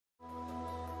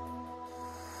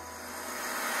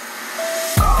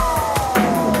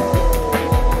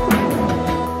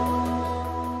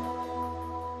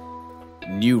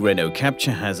Renault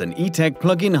CAPTUR has an e-tech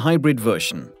plug-in hybrid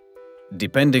version.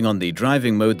 Depending on the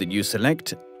driving mode that you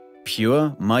select,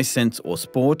 Pure, MySense or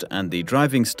Sport, and the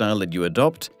driving style that you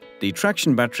adopt, the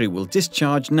traction battery will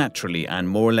discharge naturally and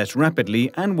more or less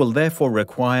rapidly and will therefore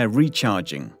require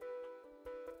recharging.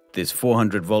 This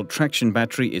 400-volt traction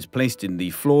battery is placed in the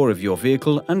floor of your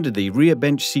vehicle under the rear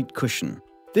bench seat cushion.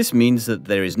 This means that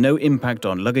there is no impact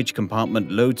on luggage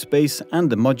compartment load space and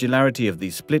the modularity of the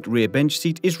split rear bench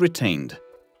seat is retained.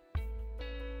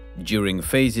 During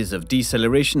phases of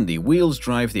deceleration, the wheels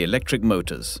drive the electric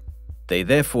motors. They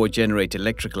therefore generate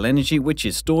electrical energy which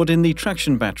is stored in the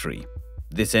traction battery.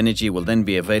 This energy will then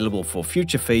be available for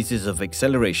future phases of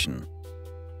acceleration.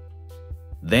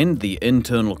 Then the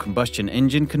internal combustion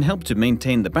engine can help to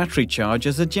maintain the battery charge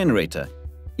as a generator,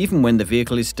 even when the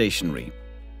vehicle is stationary.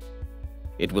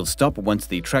 It will stop once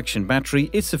the traction battery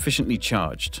is sufficiently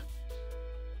charged.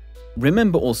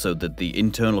 Remember also that the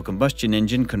internal combustion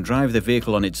engine can drive the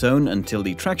vehicle on its own until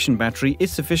the traction battery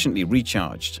is sufficiently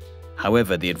recharged.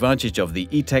 However, the advantage of the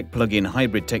e-tech plug-in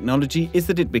hybrid technology is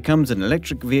that it becomes an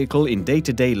electric vehicle in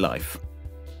day-to-day life.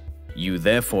 You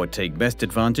therefore take best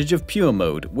advantage of Pure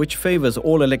mode, which favors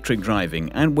all-electric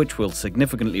driving and which will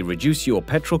significantly reduce your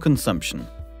petrol consumption.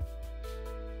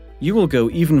 You will go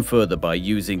even further by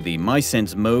using the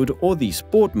MySense mode or the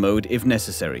Sport mode if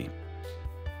necessary.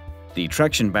 The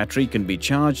traction battery can be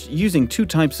charged using two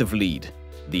types of lead,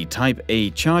 the Type A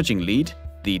charging lead,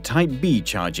 the Type B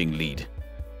charging lead.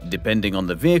 Depending on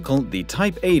the vehicle, the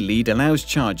Type A lead allows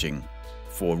charging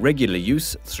for regular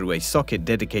use through a socket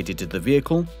dedicated to the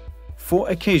vehicle, for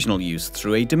occasional use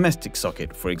through a domestic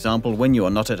socket, for example when you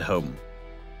are not at home.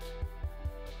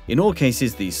 In all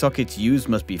cases, the sockets used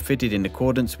must be fitted in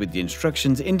accordance with the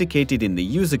instructions indicated in the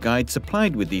user guide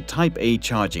supplied with the Type A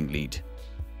charging lead.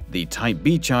 The Type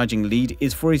B charging lead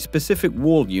is for a specific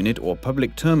wall unit or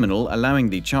public terminal allowing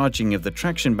the charging of the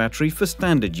traction battery for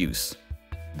standard use.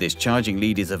 This charging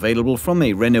lead is available from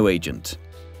a Renault agent.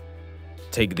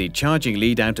 Take the charging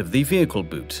lead out of the vehicle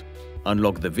boot.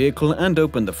 Unlock the vehicle and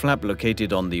open the flap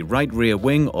located on the right rear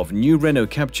wing of new Renault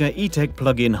CAPTUR e-tech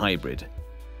plug-in hybrid.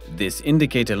 This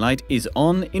indicator light is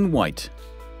on in white.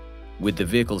 With the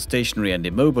vehicle stationary and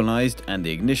immobilized and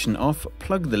the ignition off,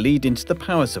 plug the lead into the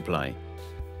power supply.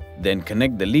 Then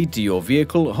connect the lead to your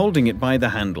vehicle holding it by the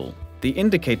handle. The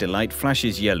indicator light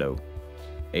flashes yellow.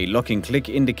 A locking click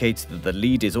indicates that the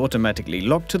lead is automatically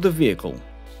locked to the vehicle.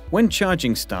 When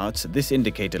charging starts, this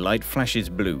indicator light flashes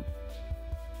blue.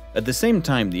 At the same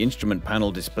time, the instrument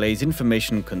panel displays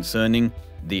information concerning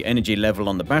the energy level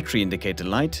on the battery indicator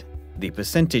light, the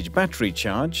percentage battery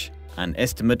charge, an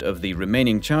estimate of the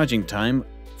remaining charging time.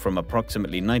 From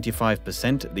approximately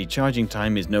 95%, the charging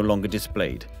time is no longer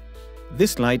displayed.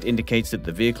 This light indicates that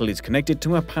the vehicle is connected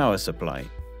to a power supply.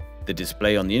 The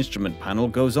display on the instrument panel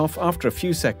goes off after a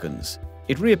few seconds.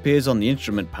 It reappears on the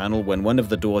instrument panel when one of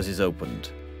the doors is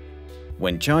opened.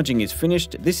 When charging is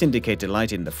finished, this indicator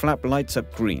light in the flap lights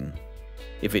up green.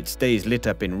 If it stays lit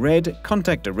up in red,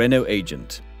 contact a Renault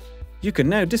agent. You can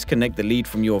now disconnect the lead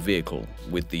from your vehicle.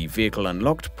 With the vehicle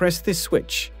unlocked, press this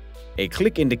switch. A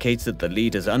click indicates that the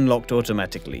lead is unlocked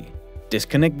automatically.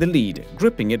 Disconnect the lead,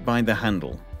 gripping it by the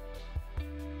handle.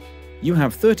 You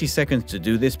have 30 seconds to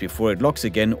do this before it locks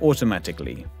again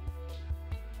automatically.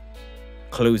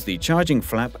 Close the charging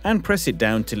flap and press it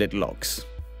down till it locks.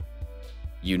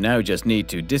 You now just need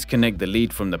to disconnect the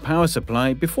lead from the power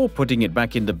supply before putting it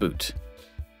back in the boot.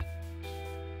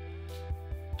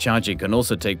 Charging can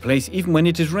also take place even when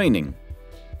it is raining.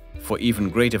 For even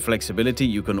greater flexibility,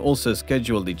 you can also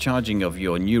schedule the charging of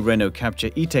your new Renault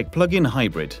CAPTUR e-tech plug-in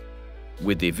hybrid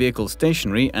with the vehicle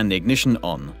stationary and the ignition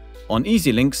on. On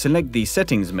EasyLink, select the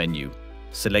Settings menu,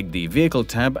 select the Vehicle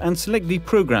tab and select the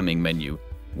Programming menu,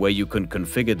 where you can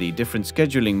configure the different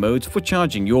scheduling modes for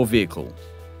charging your vehicle.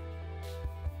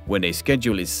 When a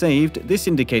schedule is saved, this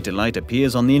indicator light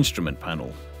appears on the instrument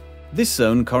panel. This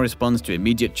zone corresponds to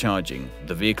immediate charging.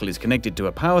 The vehicle is connected to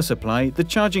a power supply, the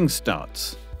charging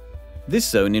starts. This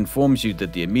zone informs you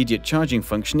that the immediate charging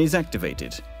function is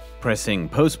activated. Pressing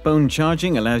Postpone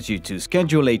Charging allows you to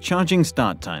schedule a charging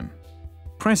start time.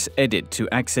 Press Edit to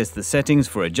access the settings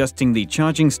for adjusting the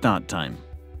charging start time.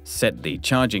 Set the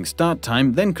charging start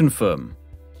time, then confirm.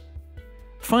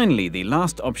 Finally, the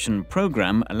last option,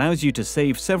 Program, allows you to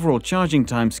save several charging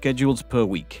time schedules per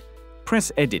week.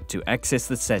 Press Edit to access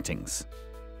the settings.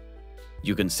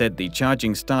 You can set the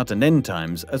charging start and end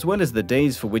times, as well as the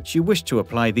days for which you wish to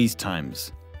apply these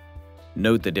times.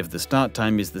 Note that if the start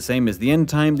time is the same as the end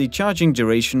time, the charging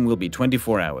duration will be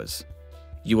 24 hours.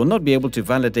 You will not be able to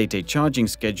validate a charging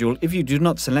schedule if you do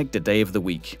not select a day of the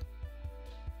week.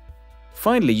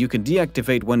 Finally, you can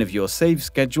deactivate one of your saved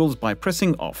schedules by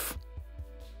pressing off.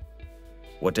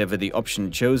 Whatever the option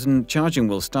chosen, charging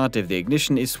will start if the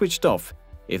ignition is switched off,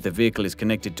 if the vehicle is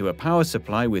connected to a power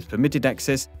supply with permitted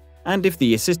access, and if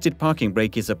the assisted parking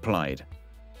brake is applied.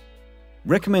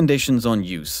 Recommendations on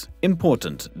use.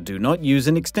 Important: do not use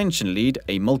an extension lead,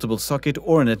 a multiple socket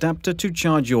or an adapter to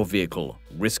charge your vehicle.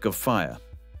 Risk of fire.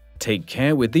 Take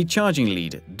care with the charging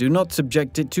lead. Do not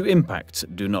subject it to impacts.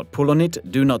 Do not pull on it.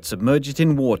 Do not submerge it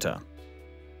in water.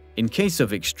 In case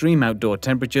of extreme outdoor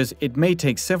temperatures, it may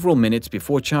take several minutes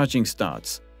before charging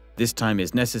starts. This time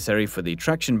is necessary for the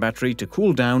traction battery to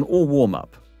cool down or warm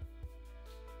up.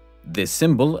 This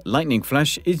symbol, lightning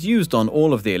flash, is used on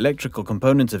all of the electrical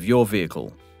components of your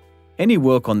vehicle. Any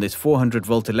work on this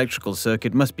 400-volt electrical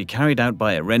circuit must be carried out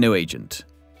by a Renault agent.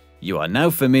 You are now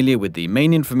familiar with the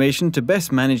main information to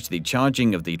best manage the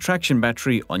charging of the traction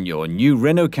battery on your new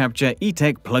Renault CAPTUR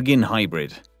E-Tech plug-in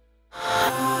hybrid.